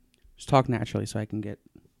talk naturally so I can get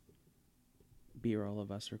B-roll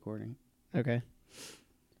of us recording. Okay.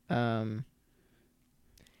 I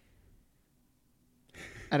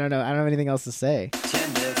don't know. I don't have anything else to say.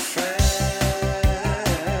 Tender friends,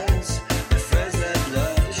 the friends that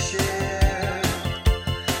love to share,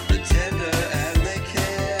 the tender and they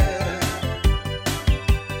care.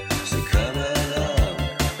 So come along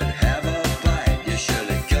and have a bite. You're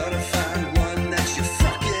surely gonna find one that you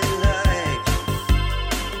fucking like.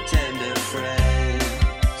 Tender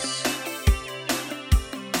friends.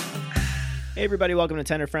 Hey, everybody. Welcome to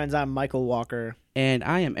Tender Friends. I'm Michael Walker. And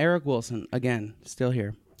I am Eric Wilson, again, still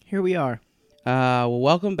here. Here we are. Well,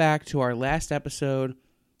 welcome back to our last episode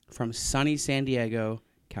from sunny San Diego,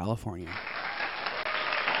 California.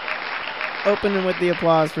 Opening with the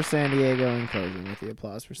applause for San Diego and closing with the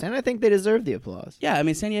applause for San. I think they deserve the applause. Yeah, I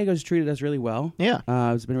mean, San Diego's treated us really well. Yeah.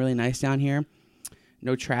 It's been really nice down here.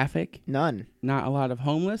 No traffic. None. Not a lot of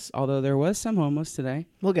homeless, although there was some homeless today.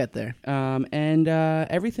 We'll get there. And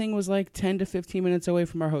everything was like 10 to 15 minutes away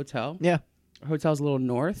from our hotel. Yeah. Our hotel's a little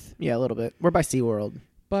north. Yeah, a little bit. We're by SeaWorld.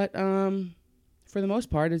 But for the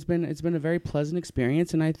most part, it's been a very pleasant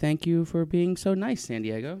experience, and I thank you for being so nice, San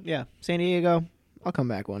Diego. Yeah. San Diego. I'll come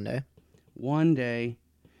back one day. One day,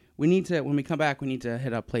 when we come back, we need to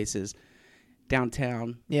hit up places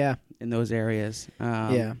downtown. Yeah. In those areas.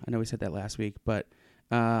 Yeah. I know we said that last week, but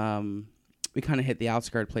we kind of hit the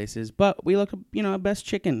outskirt places. But we look, best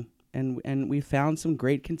chicken, and we found some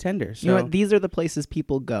great contenders. So, You know what? These are the places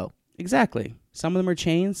people go. Exactly. Some of them are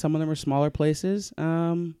chains. Some of them are smaller places.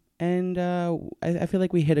 And I feel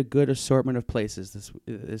like we hit a good assortment of places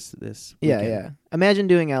this Yeah, weekend. yeah. Imagine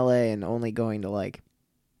doing LA and only going to like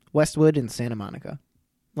Westwood and Santa Monica.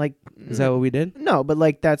 Like, Is that what we did? no, but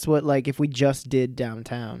like that's what like if we just did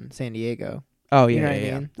downtown San Diego, Oh, You yeah, know what I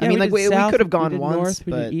yeah. mean? Yeah, I mean, like, did we south, could have gone we did once, north,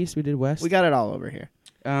 we but did east, we did west. we got it all over here.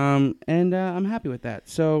 And I'm happy with that.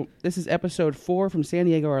 So this is episode 4 from San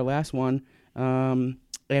Diego, our last one.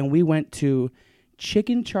 And we went to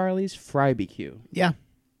Chicken Charlie's Fry-BQ. Yeah,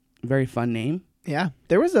 Very fun name. yeah.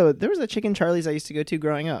 There was a Chicken Charlie's I used to go to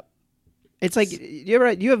growing up. It's like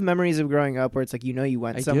you have memories of growing up where it's like you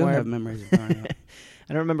went I somewhere. do have memories of growing up.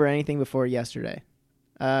 I don't remember anything before yesterday.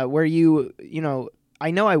 Where I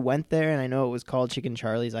know I went there and I know it was called Chicken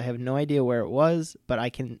Charlie's. I have no idea where it was, but I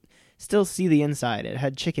can still see the inside. It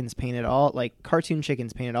had chickens painted like cartoon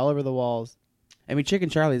chickens painted all over the walls. I mean, Chicken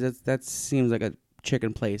Charlie's, that seems like a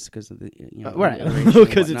chicken place because of the, Right, alliteration and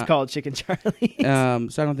because it's whatnot. called Chicken Charlie's.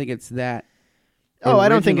 So I don't think it's that. I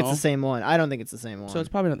don't think it's original. the same one. I don't think it's the same one. So it's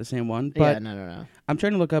probably not the same one. yeah, But no. I'm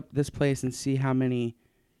trying to look up this place and see how many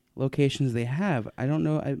locations they have. I don't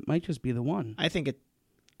know. It might just be the one. I think it.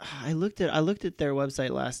 I looked at their website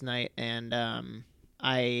last night, and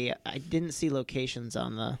I didn't see locations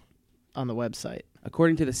on the website.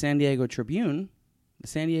 According to the San Diego Tribune, the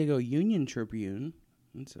San Diego Union Tribune,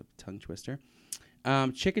 that's a tongue twister,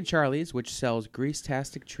 Chicken Charlie's, which sells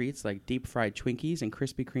grease-tastic treats like deep-fried Twinkies and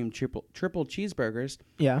Krispy Kreme triple cheeseburgers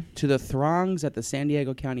Yeah. to the throngs at the San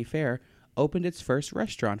Diego County Fair, opened its first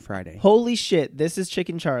restaurant Friday. Holy shit! This is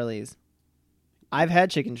Chicken Charlie's. I've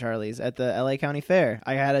had Chicken Charlie's at the LA County Fair.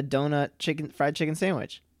 I had a donut fried chicken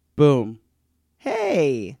sandwich. Boom.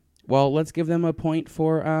 Hey. Well, let's give them a point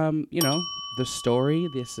for, the story,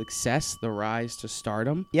 the success, the rise to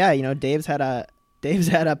stardom. Yeah, Dave's had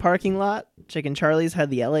a parking lot. Chicken Charlie's had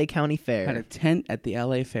the LA County Fair. Had a tent at the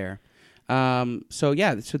LA Fair. So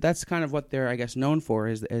that's kind of what they're, I guess, known for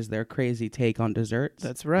is their crazy take on desserts.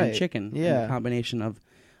 That's right. And chicken. Yeah. And the combination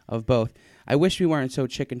of both. I wish we weren't so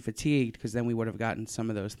chicken fatigued because then we would have gotten some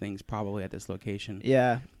of those things probably at this location.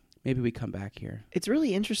 Yeah. Maybe we come back here. It's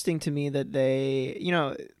really interesting to me that they,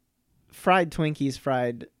 fried Twinkies,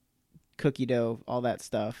 fried cookie dough, all that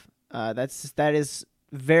stuff. That is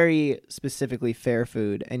very specifically fair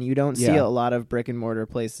food, and you don't see Yeah. a lot of brick and mortar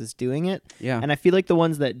places doing it. Yeah. And I feel like the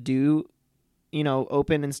ones that do,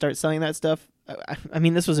 open and start selling that stuff. I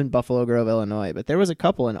mean, this was in Buffalo Grove, Illinois, but there was a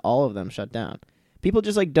couple, and all of them shut down. People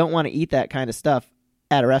just don't want to eat that kind of stuff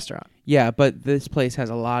at a restaurant. Yeah, but this place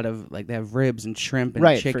has a lot of they have ribs and shrimp and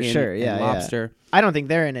Right, for chicken sure. and Yeah, yeah. lobster. I don't think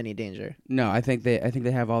they're in any danger. No, I think they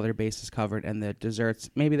have all their bases covered, and the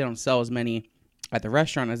desserts. Maybe they don't sell as many at the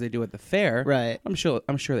restaurant as they do at the fair. Right. I'm sure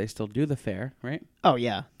they still do the fair, right? Oh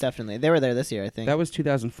yeah, definitely. They were there this year, I think. That was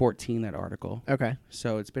 2014. That article. Okay.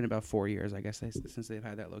 So it's been about 4 years, I guess, since they've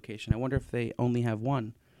had that location. I wonder if they only have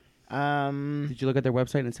one. Did you look at their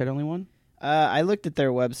website and it said only one? I looked at their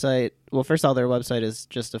website. Well, first of all, their website is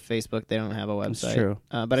just a Facebook. They don't have a website. That's true.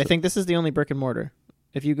 But I think this is the only brick and mortar.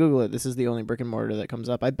 If you Google it, this is the only brick and mortar that comes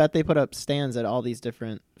up. I bet they put up stands at all these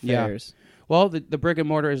different Yeah. fairs. Well, the brick and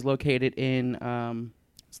mortar is located in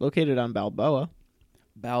It's located on Balboa.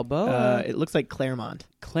 Balboa. It looks like Claremont.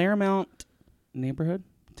 Claremont neighborhood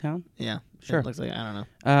town. Yeah. Sure. It looks like, I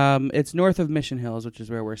don't know. It's north of Mission Hills, which is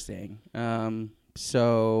where we're staying.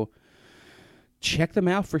 So check them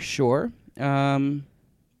out for sure.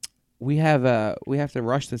 We have to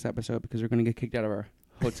rush this episode because we're going to get kicked out of our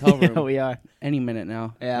hotel room. Yeah, we are. Any minute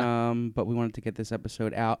now. Yeah. But we wanted to get this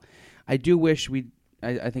episode out. I do wish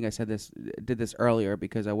I think I did this earlier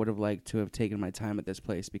because I would have liked to have taken my time at this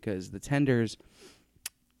place because the tenders,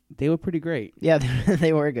 they were pretty great. Yeah,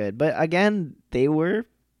 they were good. But again, they were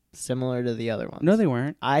similar to the other ones. No, they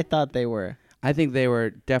weren't. I thought they were. I think they were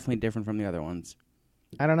definitely different from the other ones.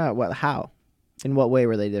 I don't know. How? In what way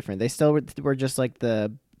were they different? They still were just like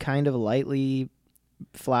the kind of lightly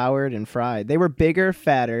floured and fried. They were bigger,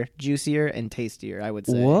 fatter, juicier, and tastier, I would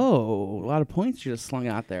say. Whoa, a lot of points you just slung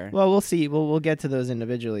out there. Well, we'll see. We'll get to those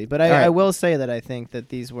individually. But All right. I will say that I think that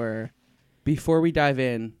these were... Before we dive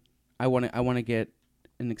in, I want to get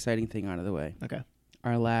an exciting thing out of the way. Okay.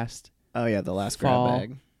 Our last Oh, yeah, the last Fall. grab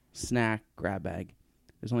bag. snack grab bag.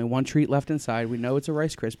 There's only one treat left inside. We know it's a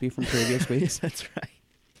Rice Krispie from previous weeks. That's right.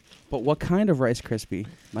 But what kind of Rice Krispie?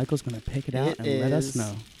 Michael's going to pick it out and let us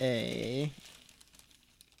know.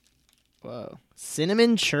 Whoa.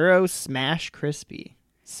 Cinnamon Churro Smash Crispy.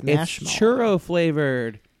 Smash It's churro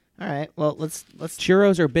flavored. All right. Well, let's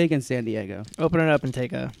Churros are big in San Diego. open it up and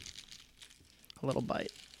take a little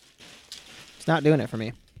bite. It's not doing it for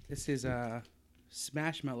me. This is a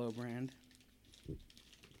Smashmallow brand.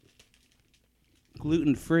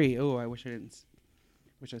 Gluten free. Oh, I wish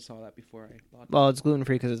I saw that before I bought it. Well, it's gluten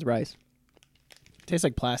free because it's rice. Tastes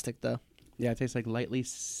like plastic though. Yeah, it tastes like lightly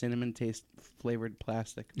cinnamon taste flavored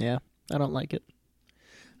plastic. Yeah, I don't like it.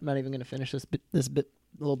 I'm not even gonna finish this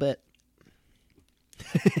little bit.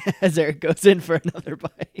 As Eric goes in for another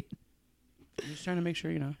bite. I'm just trying to make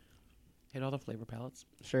sure, hit all the flavor palettes.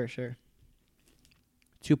 Sure.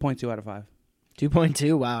 2.2 out of 5.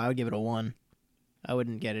 2.2. Wow, I would give it a 1. I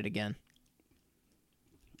wouldn't get it again.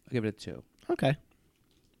 I'll give it a 2. Okay.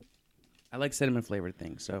 I like cinnamon flavored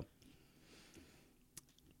things, so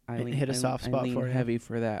I Hit a soft spot lean for you. heavy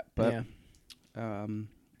for that, but yeah.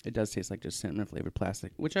 it does taste like just cinnamon flavored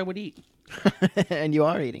plastic, which I would eat, And you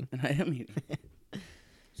are eating. and I am eating.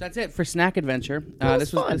 So that's it for Snack Adventure.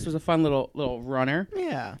 This was fun. This was a fun little runner.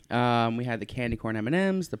 Yeah. We had the candy corn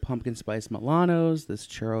M&Ms, the pumpkin spice Milanos, this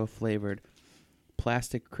churro flavored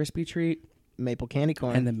plastic crispy treat, Maple candy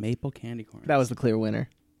corn. and the maple candy corn. that was the clear winner.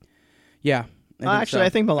 Yeah. I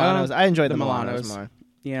think Milanos. I enjoyed the the Milanos Milanos. more.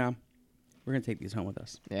 Yeah. We're gonna take these home with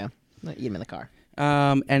us. Yeah. Eat them in the car.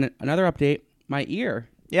 And another update: my ear,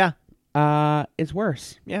 Yeah. it's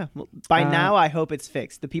worse. Yeah. Well, by now, I hope it's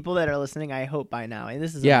fixed. The people that are listening, I hope by now. And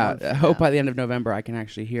this is a month I from hope now. by the end of November I can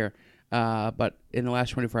actually hear. But in the last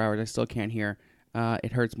 24 hours, I still can't hear.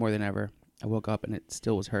 It hurts more than ever. I woke up and it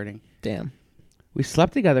still was hurting. Damn. We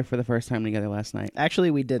slept together for the first time together last night. Actually,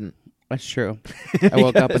 we didn't. That's true. I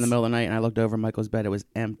woke up in the middle of the night and I looked over Michael's bed. It was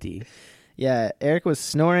empty. Yeah, Eric was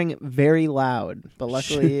snoring very loud, but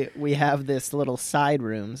luckily we have this little side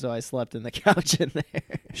room, so I slept in the couch in there.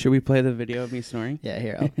 Should we play the video of me snoring? Yeah,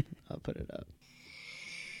 here, I'll put it up.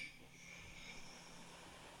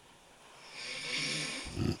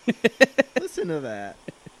 Listen to that.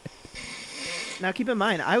 Now keep in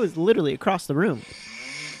mind, I was literally across the room.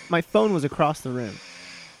 My phone was across the room.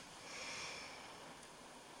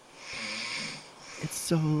 It's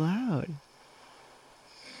so loud.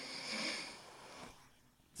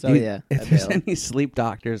 So Dude, yeah, if I there's bailed. any sleep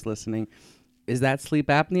doctors listening, is that sleep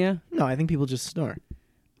apnea? No, I think people just snore.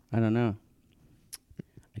 I don't know.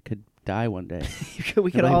 I could die one day.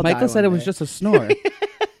 we could Like, all die Michael said one it was day. just a snore.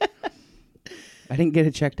 I didn't get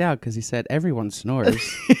it checked out because he said everyone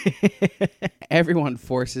snores. Everyone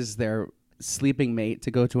forces their sleeping mate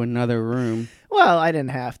to go to another room. Well, I didn't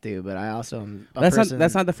have to, but I also am a That's person.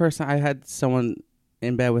 not the first time I had someone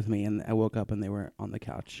in bed with me and I woke up and they were on the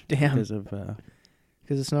couch Damn. because of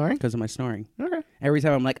snoring. my snoring. Okay. Every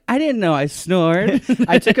time I'm like, I didn't know I snored.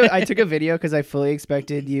 I took a video because I fully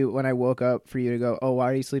expected you when I woke up for you to go, oh,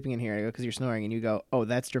 why are you sleeping in here? I go, because you're snoring, and you go, oh,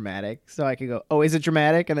 that's dramatic. So I could go, oh, is it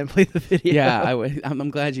dramatic? And then play the video. Yeah, I'm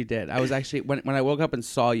glad you did. I was actually when I woke up and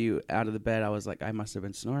saw you out of the bed, I was like, I must have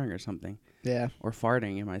been snoring or something, Yeah. or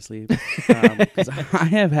farting in my sleep. Because I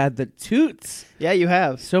have had the toots. Yeah, you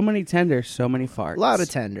have. So many tenders, so many farts. A lot of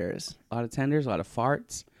tenders. a lot of tenders, a lot of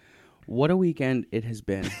farts. What a weekend it has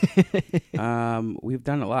been. We've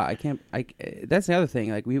done a lot. That's the other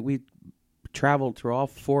thing. Like we traveled through all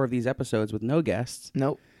 4 of these episodes with no guests.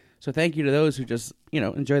 Nope. So thank you to those who just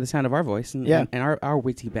enjoy the sound of our voice and our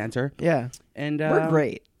witty banter. Yeah. And We're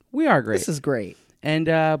great. We are great. This is great. And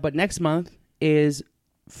but next month is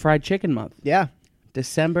Fried Chicken Month. Yeah.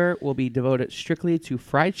 December will be devoted strictly to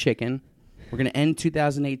fried chicken. We're going to end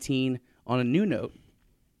 2018 on a new note.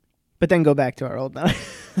 But then go back to our old note.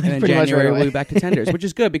 And then Pretty much January right we'll away. be back to tenders, which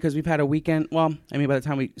is good because we've had a weekend. Well, I mean, by the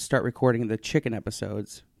time we start recording the chicken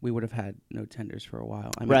episodes, we would have had no tenders for a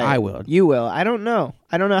while. I mean, Right. I will. You will. I don't know.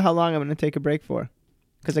 I don't know how long I'm going to take a break for.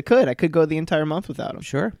 Because I could go the entire month without them.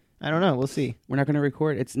 Sure. I don't know. We'll see. We're not going to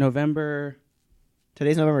record. It's November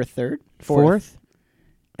Today's November 3rd? 4th.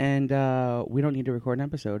 And we don't need to record an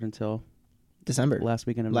episode until December. last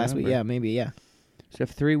weekend of Last November. week. Yeah, maybe, yeah. So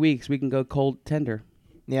if 3 weeks, we can go cold tender.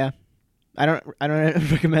 Yeah. I don't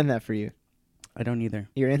recommend that for you. I don't either.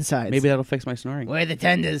 Your insides. Maybe that'll fix my snoring. Where are the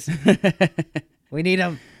tenders? We need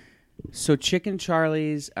them. So Chicken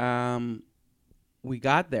Charlie's, we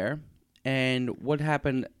got there, and what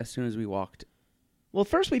happened as soon as we walked? Well,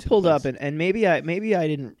 first we To pulled place. up, and maybe I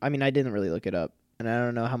didn't. I mean, I didn't really look it up, and I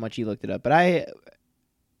don't know how much you looked it up, but I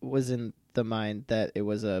was in the mind that it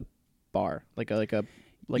was a bar, like a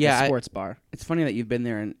Yeah, sports bar. It's funny that you've been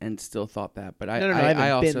there and still thought that, but No, I haven't I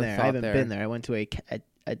also been there. thought I haven't there. been there. I went to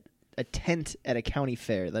a tent at a county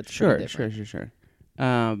fair. That's Sure, pretty different. sure.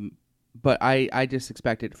 But I just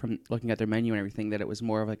expected from looking at their menu and everything that it was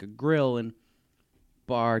more of like a grill and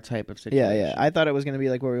bar type of situation. Yeah. I thought it was going to be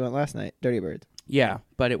like where we went last night, Dirty Birds. Yeah,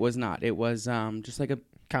 but it was not. It was just like a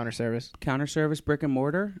Counter service. counter service brick and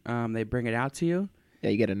mortar. They bring it out to you. Yeah,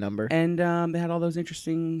 you get a number. And they had all those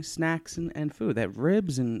interesting snacks and food. They had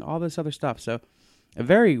ribs and all this other stuff. So a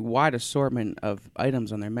very wide assortment of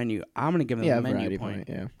items on their menu. I'm going to give them a menu variety point.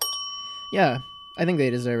 Yeah. Yeah, I think they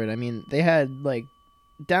deserve it. I mean, they had like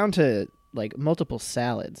down to like multiple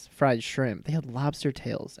salads, fried shrimp. They had lobster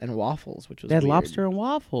tails and waffles, which was They had weird. lobster and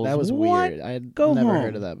waffles. That was What? weird. I had Go never home.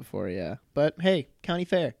 heard of that before, yeah. But hey, county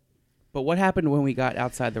fair. But what happened when we got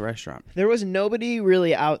outside the restaurant? There was nobody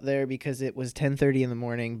really out there because it was 10:30 in the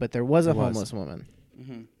morning, but there was a There was. homeless woman.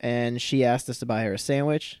 Mm-hmm. And she asked us to buy her a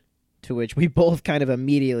sandwich, to which we both kind of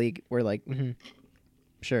immediately were like,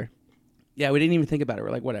 sure. Yeah, we didn't even think about it. We're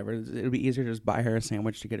like, whatever. It would be easier to just buy her a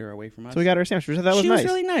sandwich to get her away from us. So we got her a sandwich, which I thought was she nice. was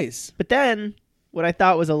really nice. But then, what I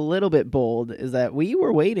thought was a little bit bold is that we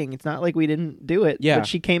were waiting. It's not like we didn't do it. Yeah. But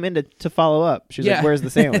she came in to follow up. She was Yeah. like, where's the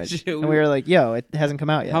sandwich? She- And we were like, yo, it hasn't come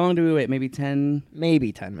out yet. How long do we wait? Maybe 10?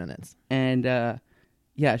 Maybe 10 minutes. And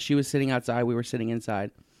yeah, she was sitting outside. We were sitting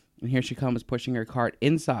inside. And here she comes pushing her cart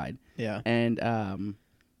inside. Yeah. And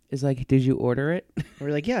is like, did you order it? We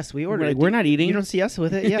were like, yes, we We're ordered like, it. we're not eating. You don't see us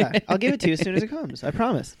with it? Yeah. I'll give it to you as soon as it comes. I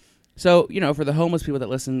promise. So, for the homeless people that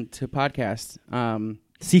listen to podcasts,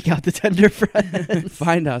 Seek out the tender friends.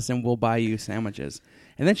 find us and we'll buy you sandwiches.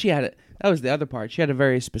 And then she had that was the other part. She had a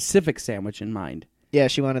very specific sandwich in mind. Yeah,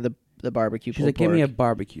 she wanted the barbecue She's pulled like, give me a pork.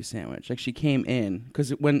 barbecue sandwich. Like she came in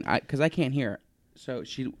because I can't hear her. So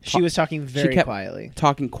she was talking very kept quietly.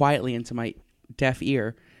 talking quietly into my deaf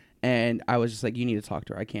ear. And I was just like, you need to talk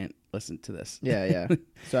to her. I can't listen to this. Yeah.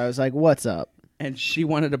 So I was like, what's up? And she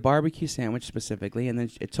wanted a barbecue sandwich specifically, and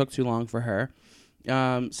then it took too long for her.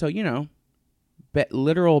 So,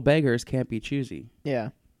 literal beggars can't be choosy. Yeah.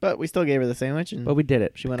 But we still gave her the sandwich, and But we did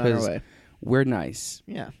it. she went on her because way. We're nice.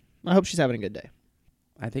 Yeah. I hope she's having a good day.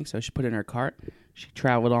 I think so. She put it in her cart. She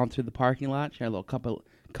traveled on through the parking lot. She had a little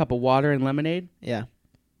cup of water and lemonade. Yeah.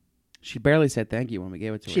 She barely said thank you when we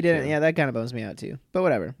gave it to her. She didn't. too. Yeah, that kind of bums me out too. But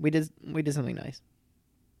whatever. We did something nice.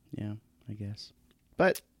 Yeah, I guess.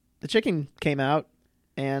 But the chicken came out,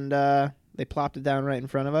 and they plopped it down right in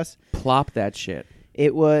front of us. Plop that shit.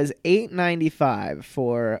 It was $8.95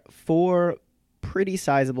 for 4 pretty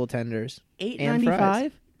sizable tenders.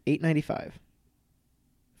 $8.95? $8.95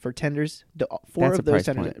 for tenders. 4 That's a of those price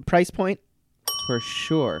tenders. point. Price point. For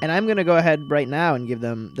sure. And I'm gonna go ahead right now and give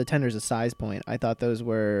them the tenders a size point. I thought those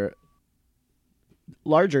were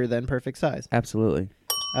larger than perfect size, Absolutely.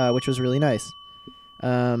 which was really nice.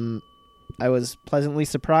 I was pleasantly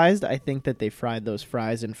surprised. I think that they fried those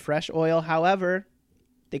fries in fresh oil. However,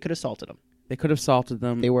 they could have salted them. They could have salted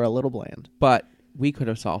them, They were a little bland. but we could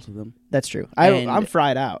have salted them. That's true. And- I'm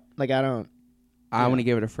fried out. Like I don't. I Yeah. want to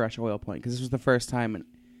give it a fresh oil point because this was the first time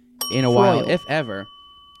in a For while, oil. if ever,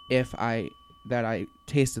 I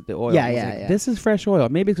tasted the oil. Yeah, I was yeah, like, yeah. This is fresh oil.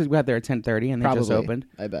 Maybe because we got there at 10:30 and they just Probably. opened.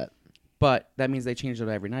 I bet. But that means they changed it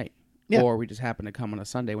every night. Yeah. Or we just happened to come on a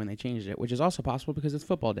Sunday when they changed it, which is also possible because it's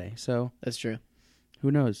football day. So That's true.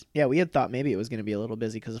 who knows? Yeah, we had thought maybe it was going to be a little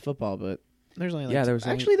busy because of football, but there's only Yeah, there was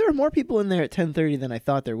only- actually there were more people in there at 10:30 than I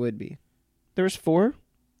thought there would be. There was 4,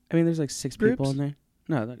 I mean, there's like 6 people Groups? in there.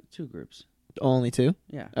 No, like 2 groups. only 2.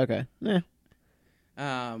 Yeah. Okay.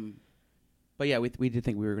 But yeah, we did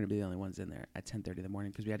think we were going to be the only ones in there at 10:30 in the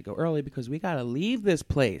morning because we had to go early because we got to leave this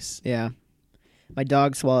place. Yeah. My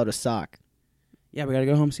dog swallowed a sock. Yeah, we gotta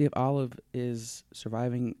go home see if Olive is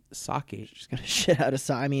surviving sock-ate. She's gonna shit out of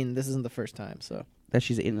sock. I mean, this isn't the first time, so That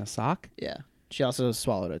she's eating a sock? yeah. She also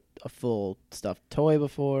swallowed a full stuffed toy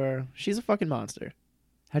before. She's a fucking monster.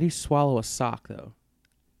 How do you swallow a sock, though?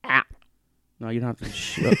 Ah. No, you don't have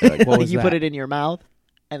to. Like, what Like was you that? put it in your mouth,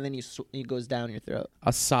 and then it goes down your throat.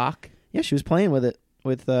 A sock? Yeah, she was playing with it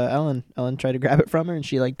with Ellen. Ellen tried to grab it from her, and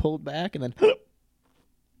she like pulled back, and then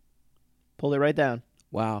pulled it right down.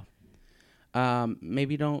 Wow.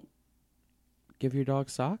 Maybe don't give your dog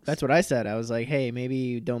socks? That's what I said. I was like, hey, maybe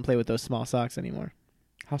you don't play with those small socks anymore.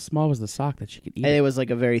 How small was the sock that she could eat? And it was like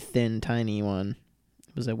a very thin, tiny one.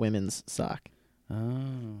 It was a women's sock.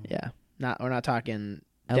 Oh. Yeah, we're not talking.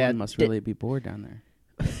 Ellen must really be bored down there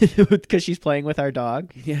because she's playing with our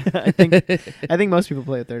dog. Yeah. I think most people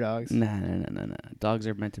play with their dogs. No. Dogs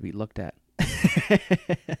are meant to be looked at.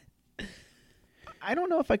 I don't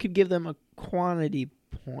know if I could give them a quantity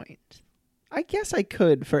point. I guess I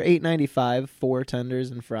could for $8.95, 4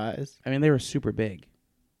 tenders and fries. I mean, they were super big.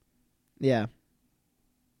 Yeah.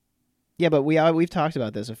 Yeah, but we've talked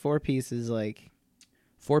about this. A 4-piece is like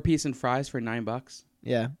 4-piece and fries for $9.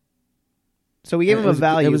 yeah. So we gave them a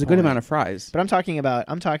value. It was a good point. amount of fries. But I'm talking about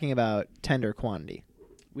tender quantity.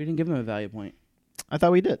 We didn't give them a value point. I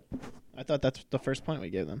thought we did. I thought that's the first point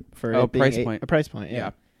we gave them for Oh, it being price point. A price point.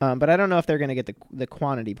 Yeah. But I don't know if they're going to get the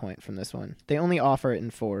quantity point from this one. They only offer it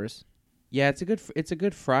in 4s. Yeah, it's a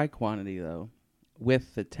good fry quantity though,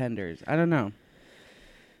 with the tenders. I don't know.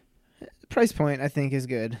 Price point I think is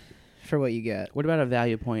good for what you get. What about a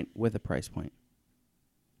value point with a price point?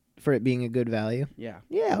 For it being a good value. Yeah.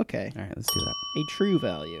 Yeah, okay. All right, let's do that. A true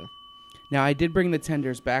value. Now, I did bring the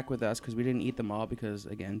tenders back with us because we didn't eat them all because,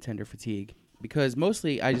 again, tender fatigue. Because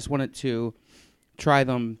mostly I just wanted to try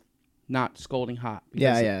them not scalding hot.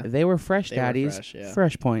 Yeah, Because yeah. They were fresh, They were daddies. fresh, yeah.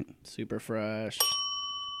 Fresh point. Super fresh.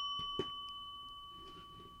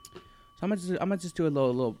 So I'm gonna just do a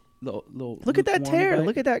little. Look at that lukewarm tear. bite.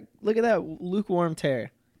 Look at that lukewarm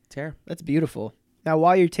tear. Tear. That's beautiful. Now,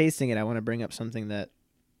 while you're tasting it, I want to bring up something that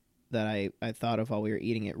I thought of while we were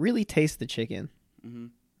eating it. Really taste the chicken. Mm-hmm.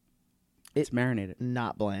 It's marinated.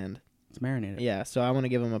 Not bland. It's marinated. Yeah, so I want to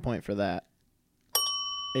give them a point for that.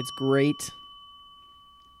 It's great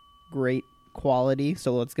quality,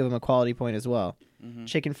 so let's give them a quality point as well. Mm-hmm.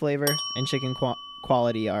 Chicken flavor and chicken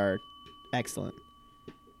quality are excellent.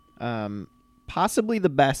 Possibly the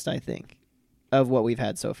best, I think, of what we've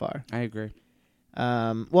had so far. I agree.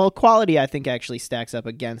 Well, quality I think actually stacks up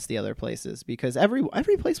against the other places because every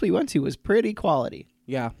place we went to was pretty quality.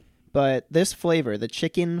 Yeah. But this flavor, the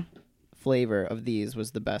chicken flavor of these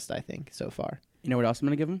was the best, I think, so far. You know what else I'm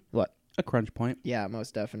gonna give them? What? A crunch point. Yeah,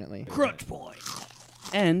 most definitely. Crunch point.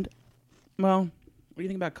 And, well, what do you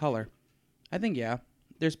think about color? I think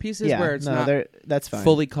there's pieces Yeah, where it's no, not that's fine.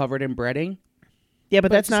 fully covered in breading. Yeah,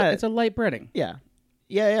 but that's not. It's a light breading. Yeah.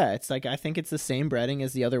 Yeah. It's like I think it's the same breading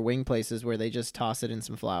as the other wing places where they just toss it in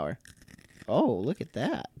some flour. Oh, look at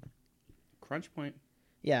that. Crunch point.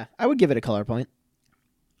 Yeah, I would give it a color point.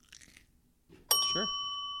 Sure.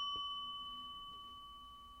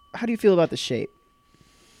 How do you feel about the shape?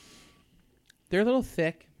 They're a little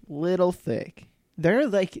thick. Little thick. They're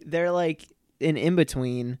like an in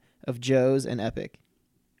between of Joe's and Epic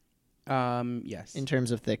Yes. in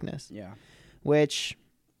terms of thickness. Yeah. Which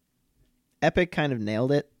Epic kind of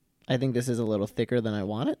nailed it. I think this is a little thicker than I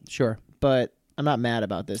want it, Sure. but I'm not mad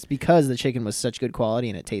about this because the chicken was such good quality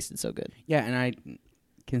and it tasted so good. Yeah, and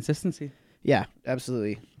consistency. Yeah,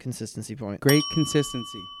 absolutely. Consistency point. Great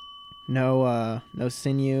consistency. No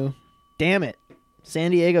sinew. Damn it.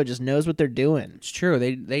 San Diego just knows what they're doing. It's true.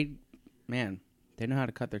 They know how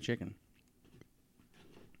to cut their chicken.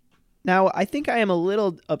 Now, I think I am a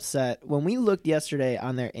little upset. When we looked yesterday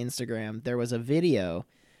on their Instagram, there was a video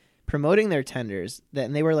promoting their tenders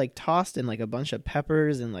and they were like tossed in like a bunch of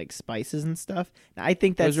peppers and like spices and stuff. Now, I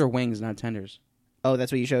think Those are wings, not tenders. Oh,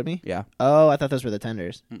 that's what you showed me? Yeah. Oh, I thought those were the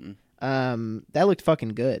tenders. Mm-mm. That looked fucking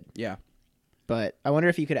good. Yeah. But I wonder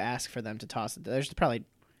if you could ask for them to toss it. Their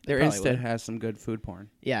Insta would. has some good food porn.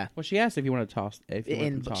 Yeah. Well, she asked if you want to toss.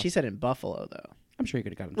 She said in Buffalo though. I'm sure you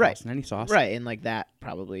could have gotten Right. tossed in any sauce. Right, and like that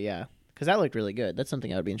probably, yeah. Because that looked really good. That's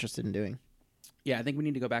something I would be interested in doing. Yeah, I think we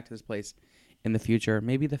need to go back to this place in the future.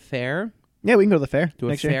 Maybe the fair. Yeah, we can go to the fair. Do a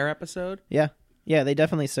next year. fair episode. Yeah. Yeah, they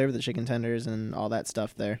definitely serve the chicken tenders and all that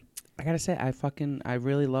stuff there. I gotta say, I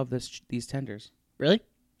really love these tenders. Really?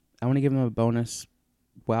 I want to give them a bonus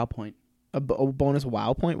wow point. A bonus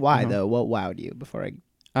wow point? Why, Uh-huh. though? What wowed you before I...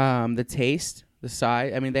 The taste, the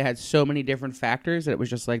size. I mean, they had so many different factors that it was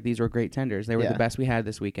just like these were great tenders. They were Yeah. the best we had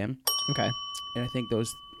this weekend, Okay. and I think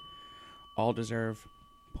those all deserve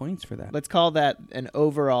points for that. Let's call that an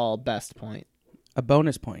overall best point. A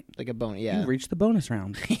bonus point. like a bone. Yeah, You reached the bonus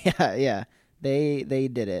round. yeah. They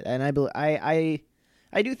did it, and I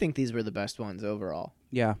do think these were the best ones overall.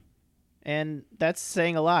 Yeah. And that's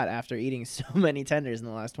saying a lot after eating so many tenders in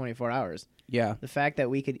the last 24 hours. Yeah. The fact that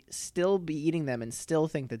we could still be eating them and still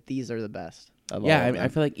think that these are the best of Yeah, all of them. I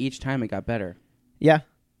feel like each time it got better. Yeah.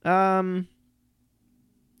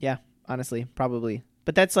 Yeah, honestly, probably.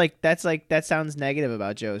 But that's that sounds negative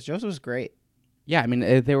about Joe's. Joe's was great. Yeah, I mean,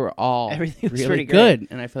 they were all Everything was really pretty good,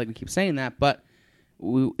 and I feel like we keep saying that, but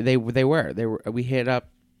they were. We hit up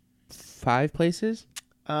 5 places.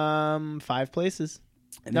 5 places.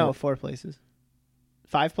 And No, they were 4 places.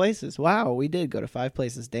 5 places. Wow, we did go to 5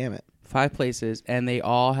 places. Damn it. 5 places, and they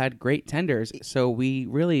all had great tenders. So we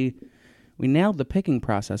nailed the picking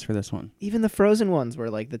process for this one. Even the frozen ones were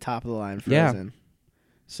like the top of the line Yeah. frozen.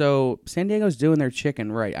 So San Diego's doing their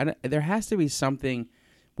chicken right. There has to be something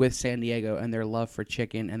with San Diego and their love for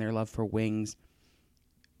chicken and their love for wings,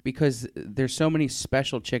 because there's so many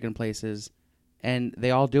special chicken places, and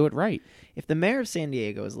they all do it right, If the mayor of San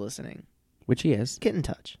Diego is listening, which he is. get in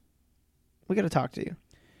touch. We got to talk to you.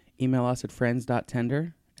 Email us at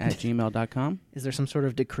friends.tender@gmail.com. Is there some sort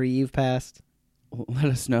of decree you've passed? Let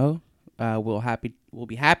us know. We'll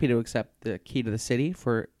be happy to accept the key to the city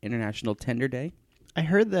for International Tender Day. I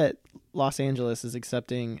heard that Los Angeles is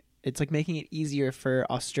accepting. It's like making it easier for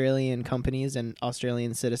Australian companies and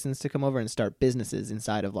Australian citizens to come over and start businesses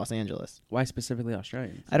inside of Los Angeles. Why specifically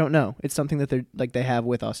Australians? I don't know. It's something that they have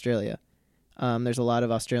with Australia. There's a lot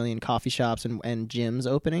of Australian coffee shops and gyms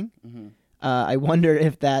opening. Mm-hmm. I wonder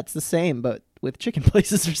if that's the same, but with chicken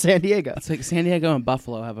places for San Diego. It's like San Diego and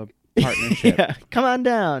Buffalo have a partnership. Yeah, come on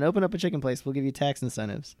down. Open up a chicken place. We'll give you tax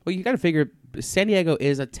incentives. Well, you got to figure San Diego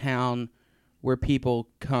is a town where people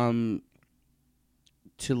come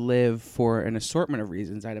to live for an assortment of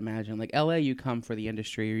reasons, I'd imagine. Like LA, you come for the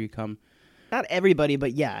industry, or you come Not everybody,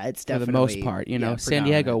 but yeah, it's for definitely the most part. You know, yeah, San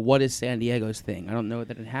Diego, predominant. what is San Diego's thing? I don't know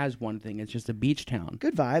that it has one thing. It's just a beach town.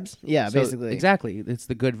 Good vibes. Yeah, So, basically. exactly. It's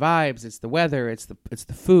the good vibes. It's the weather. It's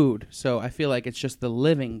the food. So I feel like it's just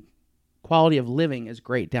the quality of living is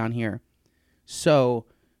great down here. So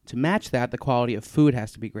to match that, the quality of food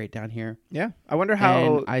has to be great down here. Yeah, I wonder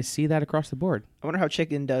how And I see that across the board.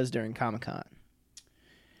 chicken does during Comic-Con.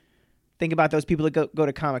 Think about those people that go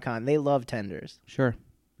to Comic-Con. They love tenders. Sure,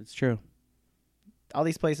 it's true. All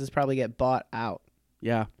these places probably get bought out.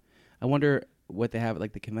 Yeah, I wonder what they have at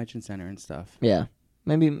like the convention center and stuff. Yeah,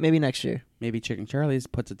 maybe next year. Maybe Chicken Charlie's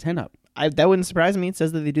puts a tent up. That wouldn't surprise me. It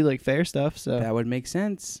says that they do like fair stuff. So That would make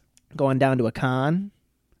sense. going down to a con,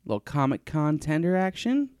 Little Comic Con tender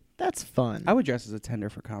action. that's fun. I would dress as a tender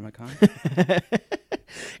for Comic Con.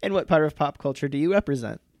 And what part of pop culture do you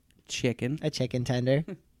represent? Chicken. A chicken tender.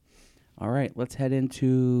 All right, let's head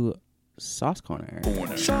into Sauce Corner.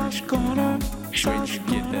 Sauce corner. Where'd you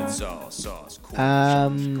get that sauce?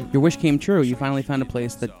 Your wish came true. You finally found a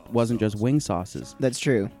place that wasn't just wing sauces. That's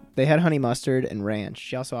true. They had honey mustard and ranch.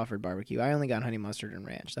 She also offered barbecue. I only got honey mustard and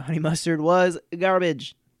ranch. The honey mustard was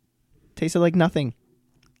garbage. Tasted like nothing.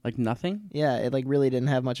 Like nothing? Yeah, it like really didn't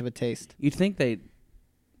have much of a taste. You'd think they'd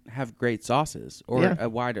have great sauces or Yeah. a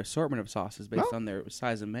wide assortment of sauces based Well- on their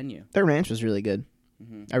size of menu. Their ranch was really good.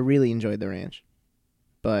 Mm-hmm. I really enjoyed the ranch.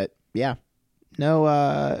 But yeah, no,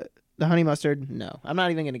 the honey mustard. No, I'm not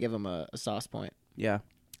even gonna give them a sauce point. Yeah.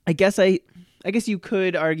 I guess you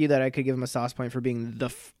could argue that I could give them a sauce point for being the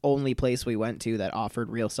only place we went to that offered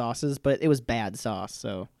real sauces, but it was bad sauce.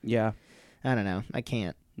 So Yeah. I don't know. I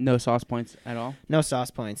can't. No sauce points at all? No sauce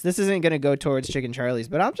points. This isn't going to go towards Chicken Charlie's,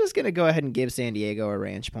 but I'm just going to go ahead and give San Diego a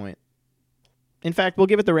ranch point. In fact, we'll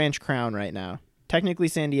give it the ranch crown right now. Technically,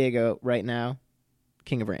 San Diego right now,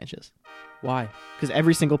 king of ranches. Why? Because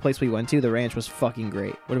every single place we went to, the ranch was fucking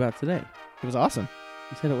great. What about today? It was awesome.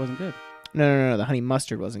 You said it wasn't good. No. The honey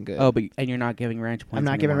mustard wasn't good. Oh, and you're not giving ranch points I'm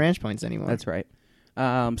not giving anymore. ranch points anymore. That's right.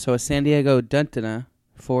 So a San Diego Duntana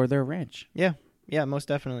for their ranch. Yeah, most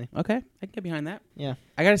definitely. Okay, I can get behind that. Yeah.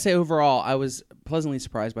 I gotta say, overall, I was pleasantly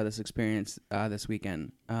surprised by this experience this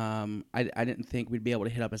weekend. I didn't think we'd be able to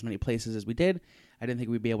hit up as many places as we did. I didn't think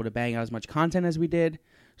we'd be able to bang out as much content as we did.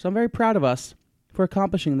 So I'm very proud of us for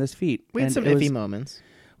accomplishing this feat. We had And some it iffy was- moments.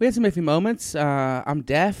 We had some iffy moments. I'm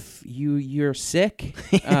deaf. You're sick.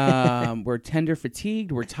 We're tender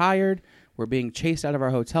fatigued. We're tired. We're being chased out of our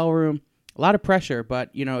hotel room. A lot of pressure, but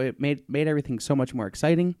it made everything so much more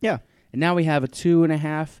exciting. Yeah. And now we have a 2.5.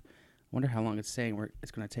 I wonder how long it's saying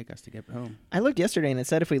it's going to take us to get home. I looked yesterday and it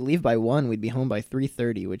said if we leave by 1, we'd be home by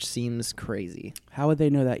 3:30, which seems crazy. How would they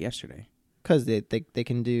know that yesterday? Because they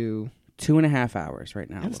can do... 2.5 hours right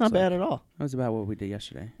now. That's looks not like. bad at all. That was about what we did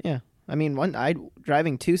yesterday. Yeah. I mean,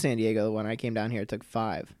 driving to San Diego when I came down here, it took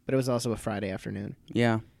 5, but it was also a Friday afternoon.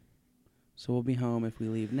 Yeah. So we'll be home if we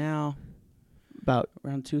leave now. About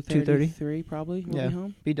Around 2:30, 2:30? 3 probably. We'll Yeah. be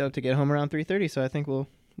home. be dope to get home around 3:30, so I think we'll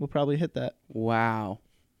probably hit that. Wow.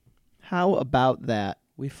 How about that?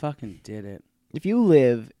 We fucking did it. If you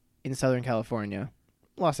live in Southern California,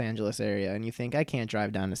 Los Angeles area, and you think I can't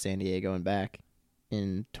drive down to San Diego and back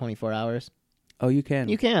in 24 hours, Oh, you can.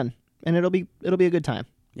 you can, and it'll be a good time.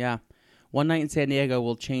 Yeah. One night in San Diego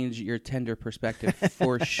will change your tender perspective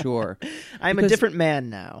for sure. I'm a Because- different man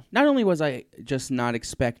now. Not only was I just not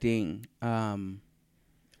expecting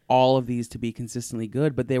all of these to be consistently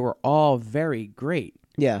good, but they were all very great.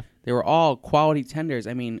 Yeah, They were all quality tenders.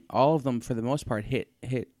 I mean, all of them for the most part hit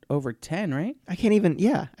over 10, right? I can't even.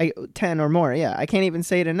 Yeah, 10 or more. Yeah, I can't even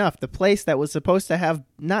say it enough. The place that was supposed to have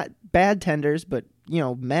not bad tenders, but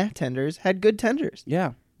meh tenders, had good tenders.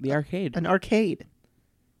 Yeah, the arcade. An arcade.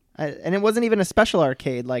 And it wasn't even a special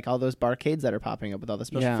arcade like all those barcades that are popping up with all the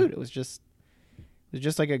special Yeah. food. It was just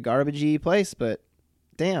like a garbagey place, but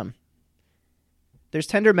damn. There's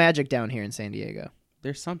tender magic down here in San Diego.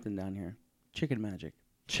 There's something down here. Chicken magic.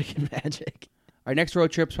 Chicken magic. Our next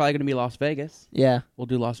road trip's probably going to be Las Vegas. Yeah. We'll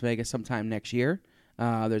do Las Vegas sometime next year.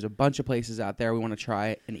 There's a bunch of places out there we want to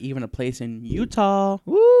try, and even a place in Utah.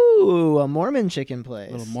 Woo, a Mormon chicken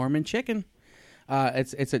place. Little Mormon chicken.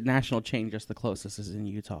 It's a national chain. Just the closest is in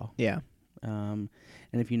Utah. Yeah. And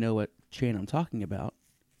if you know what chain I'm talking about,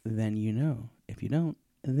 then you know. If you don't,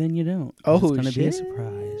 then you don't. Oh, it's going to be a shit.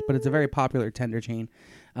 surprise. But it's a very popular tender chain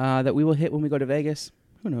that we will hit when we go to Vegas.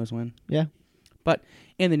 Who knows when? Yeah. But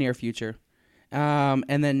in the near future.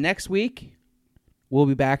 And then next week, we'll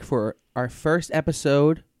be back for our first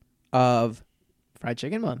episode of Fried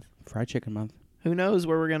chicken month. Fried Chicken Month. Who knows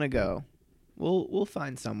where we're going to go? We'll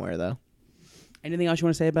find somewhere though. Anything else you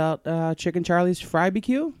want to say about Chicken Charlie's Fry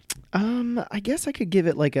BQ? I guess I could give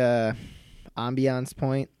it like a ambiance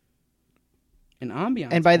point. An ambiance.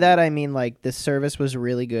 And by that I mean like the service was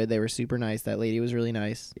really good. They were super nice. That lady was really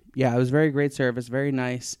nice. Yeah, it was very great service. Very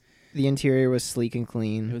nice. The interior was sleek and It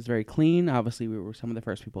clean. was very clean. Obviously, we were some of the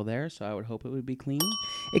first people there, so I would hope it would be clean.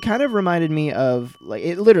 It kind of reminded me of like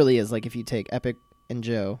it literally is like if you take Epic and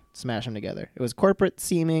Joe, smash them together. It was corporate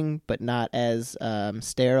seeming, but not as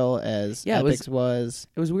sterile as Yeah, it was- Epic's was.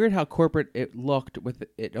 It was weird how corporate it looked with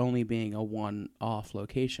it only being a one-off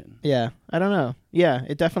location. Yeah, I don't know. Yeah,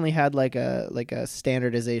 it definitely had like a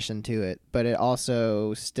standardization to it, but it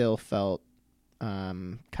also still felt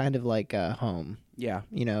kind of like a home. Yeah.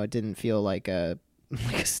 It didn't feel like a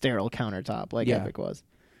sterile countertop like Yeah. Epic was.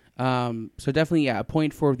 So definitely, yeah, a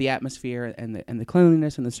point for the atmosphere and the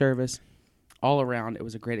cleanliness and the service. All around, it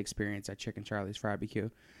was a great experience at Chicken Charlie's Fry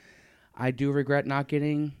BQ. I do regret not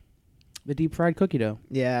getting the deep fried cookie dough.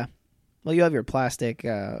 Yeah. Well, you have your plastic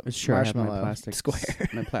Sure, I have marshmallow my plastic square.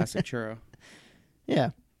 my plastic churro.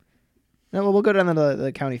 Yeah. No, well, we'll go down to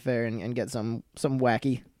the county fair and get some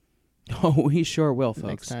wacky Oh, we sure will, next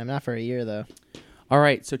folks. time. Not for a year though. All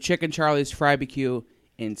right, so Chicken Charlie's Fry BQ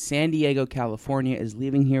in San Diego, California, is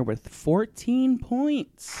leaving here with 14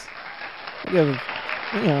 points.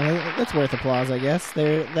 That's worth applause, I guess.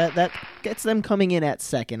 That gets them coming in at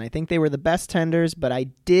second. I think they were the best tenders, but I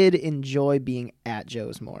did enjoy being at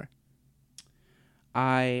Joe's more.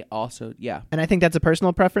 I also, yeah, And I think that's a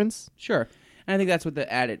personal preference. sure. And I think that's what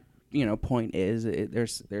the added, point is.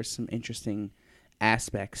 There's some interesting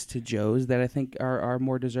aspects to Joe's that I think are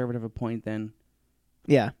more deserving of a point than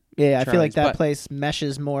Yeah. Yeah, I feel like Charlie's, that but- place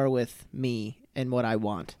meshes more with me and what I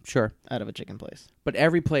want sure. out of a chicken place. But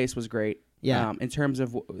every place was great. Yeah. In terms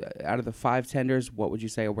of out of the 5 tenders, what would you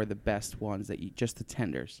say were the best ones just the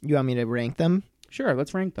tenders? You want me to rank them? Sure,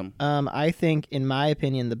 let's rank them. I think, in my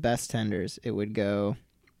opinion, the best tenders, it would go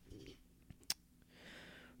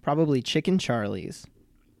probably Chicken Charlie's,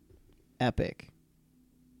 Epic,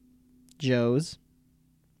 Joe's,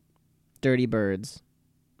 Dirty Birds,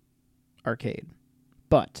 Arcade.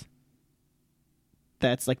 But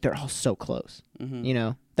that's like they're all so close.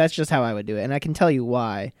 Mhm. That's just how I would do it. And I can tell you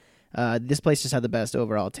why. This place just had the best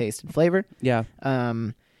overall taste and flavor. Yeah.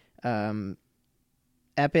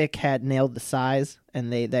 Epic had nailed the size,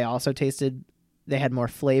 and they also tasted. They had more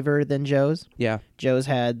flavor than Joe's. Yeah. Joe's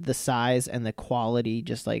had the size and the quality,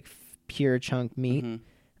 just like pure chunk meat. Mhm.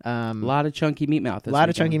 A A lot of chunky meat mouth. lot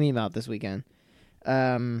of chunky meat mouth this weekend.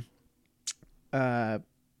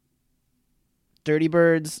 Dirty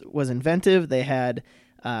Birds was inventive. They had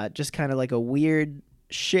just kind of like a weird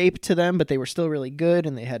shape to them, but they were still really good,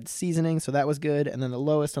 and they had seasoning, so that was good. And then the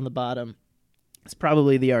lowest on the bottom is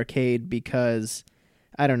probably the Arcade because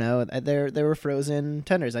I don't know, they were frozen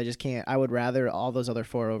tenders. I just can't. I would rather all those other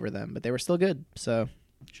 4 over them, but they were still good. So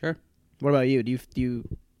Sure. What about you? Do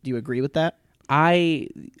you agree with that? I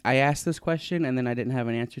asked this question and then I didn't have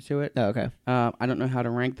an answer to it. Oh, okay. I don't know how to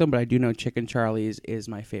rank them, but I do know Chicken Charlie's is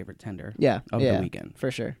my favorite tender Yeah. of yeah, the weekend.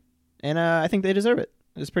 for sure. And I think they deserve it.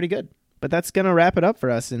 It's pretty good. But that's gonna wrap it up for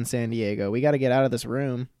us in San Diego. We got to get out of this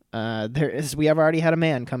room. We have already had a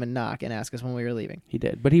man come and knock and ask us when we were leaving. He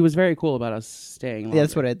did, but he was very cool about us staying longer.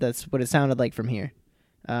 Yeah, that's what it sounded like from here.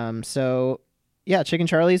 So yeah, Chicken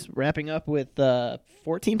Charlie's wrapping up with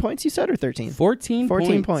 14 points. You said, or 13?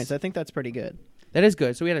 14 points. I think that's pretty good. That is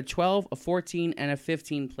good. So we had a 12, a 14, and a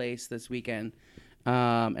 15 place this weekend.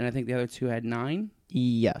 And I think the other two had 9.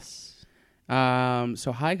 Yes.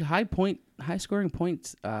 So high scoring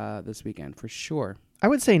points this weekend for sure. I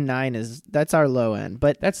would say 9 that's our low end,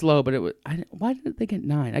 but That's low, but why did they get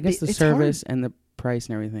 9? I guess the It's service and the price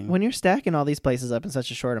and everything. when you're stacking all these places up in such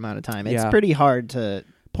a short amount of time, it's Yeah. pretty hard to.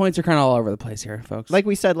 Points are kind of all over the place here, folks. Like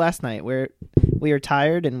we said last night, we were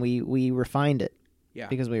tired and we refined it yeah.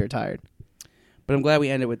 because we were tired. But I'm glad we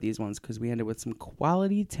ended with these ones because we ended with some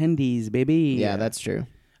quality tendies, baby. Yeah, that's true.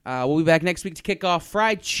 We'll be back next week to kick off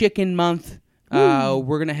Fried Chicken Month.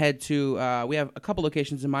 We're going to head to, we have a couple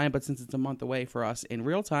locations in mind, but since it's a month away for us in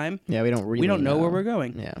real time, Yeah, we don't know where we're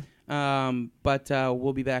going. Yeah. But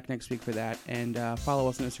we'll be back next week for that. And follow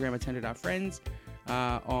us on Instagram at tender.friends,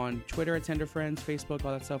 on Twitter at tenderfriends, Facebook,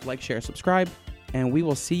 all that stuff. Like, share, subscribe. And we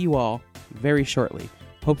will see you all very shortly.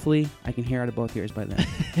 Hopefully, I can hear out of both ears by then.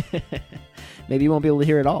 Maybe you won't be able to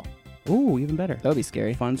hear it all. Ooh, even better. That would be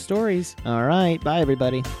scary. Fun stories. All right. Bye,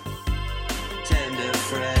 everybody.